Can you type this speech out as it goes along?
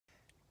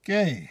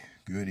Okay,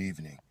 good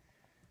evening.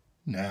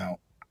 Now,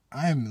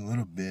 I'm a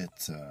little bit,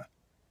 this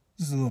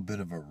is a little bit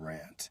of a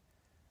rant.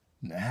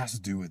 And it has to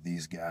do with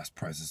these gas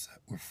prices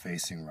that we're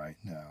facing right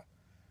now.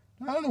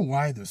 I don't know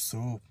why they're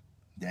so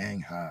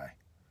dang high.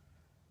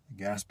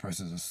 The gas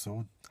prices are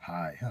so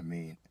high.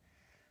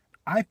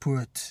 I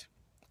put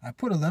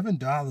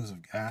 $11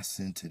 of gas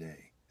in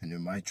today into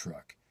my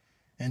truck,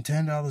 and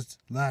 $10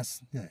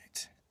 last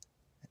night,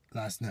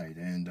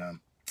 and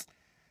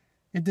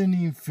it didn't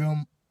even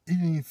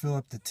fill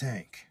up the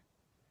tank.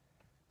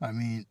 I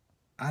mean,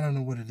 I don't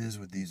know what it is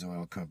with these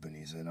oil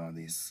companies and all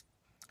these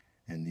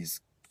and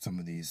these some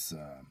of these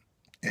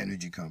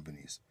energy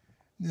companies.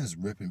 They're just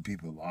ripping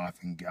people off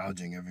and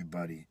gouging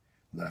everybody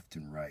left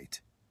and right.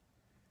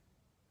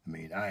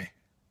 I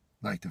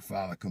like to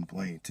file a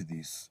complaint to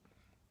these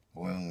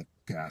oil and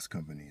gas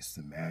companies,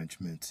 the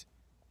management,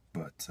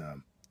 but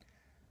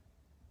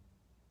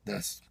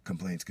that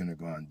complaint's gonna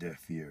go on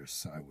deaf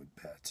ears, I would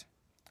bet.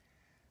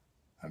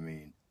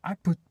 I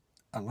put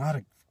a lot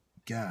of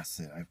gas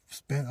in. I've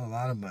spent a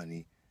lot of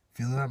money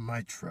filling up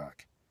my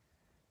truck,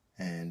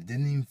 and it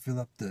didn't even fill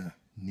up the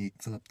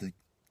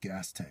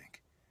gas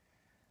tank.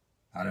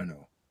 I don't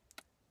know,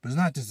 but it's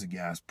not just the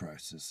gas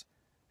prices.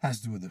 It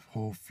has to do with the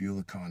whole fuel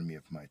economy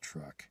of my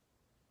truck,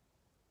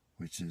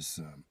 which is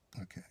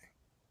okay,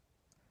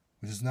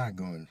 which is not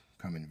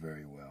coming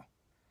very well,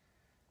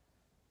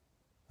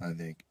 I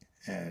think.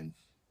 And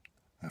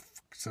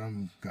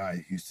some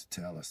guy used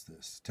to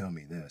tell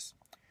me this,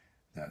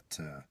 that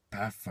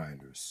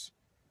Pathfinders,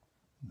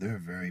 they're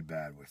very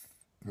bad with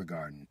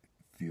regarding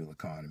fuel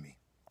economy.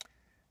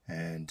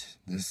 And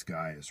this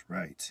guy is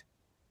right,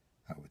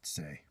 I would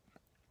say.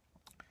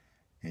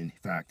 In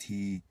fact,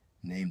 he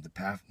named the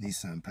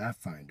Nissan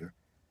Pathfinder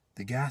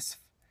the gas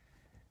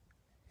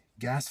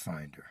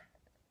finder,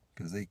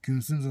 because they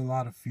consumes a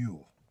lot of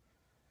fuel.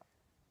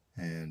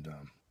 And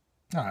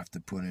I have to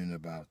put in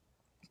about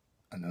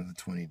another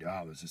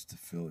 $20 just to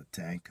fill the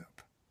tank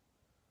up.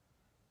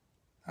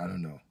 I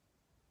don't know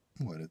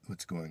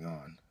what's going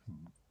on,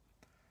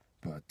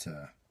 but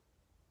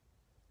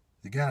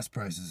the gas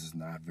prices is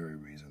not very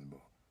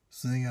reasonable.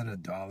 Sitting at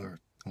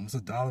almost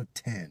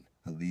 $1.10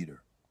 a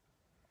liter.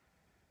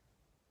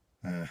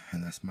 And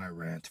that's my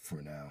rant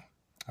for now.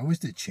 I wish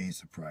they'd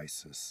change the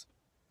prices.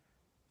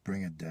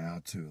 Bring it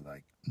down to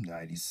like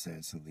 90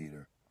 cents a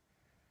liter.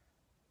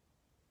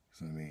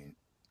 So,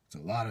 it's a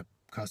lot of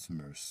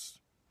customers.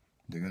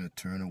 They're going to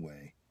turn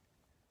away.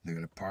 They're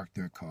going to park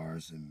their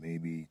cars and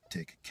maybe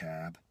take a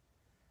cab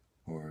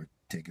or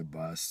take a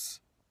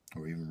bus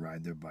or even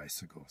ride their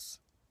bicycles.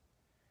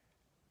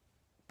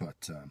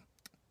 But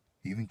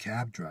even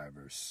cab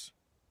drivers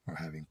are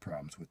having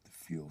problems with the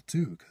fuel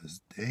too,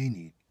 because they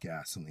need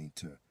gasoline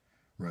to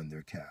run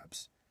their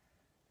cabs.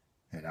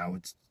 And I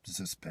would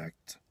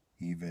suspect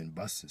even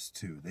buses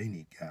too, they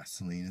need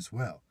gasoline as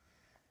well.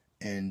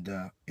 And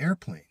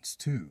airplanes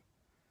too.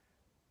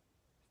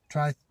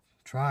 Try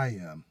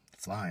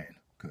flying,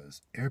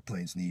 because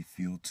airplanes need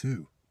fuel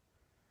too.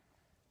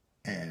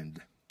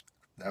 And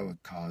that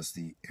would cause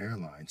the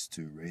airlines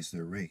to raise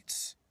their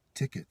rates.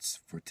 Tickets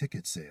for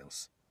ticket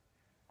sales.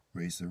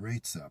 Raise the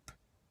rates up.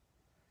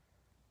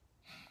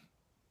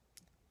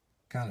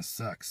 Kind of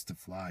sucks to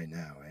fly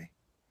now, eh?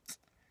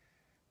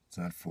 It's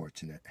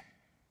unfortunate.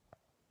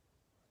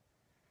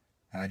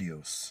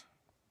 Adios.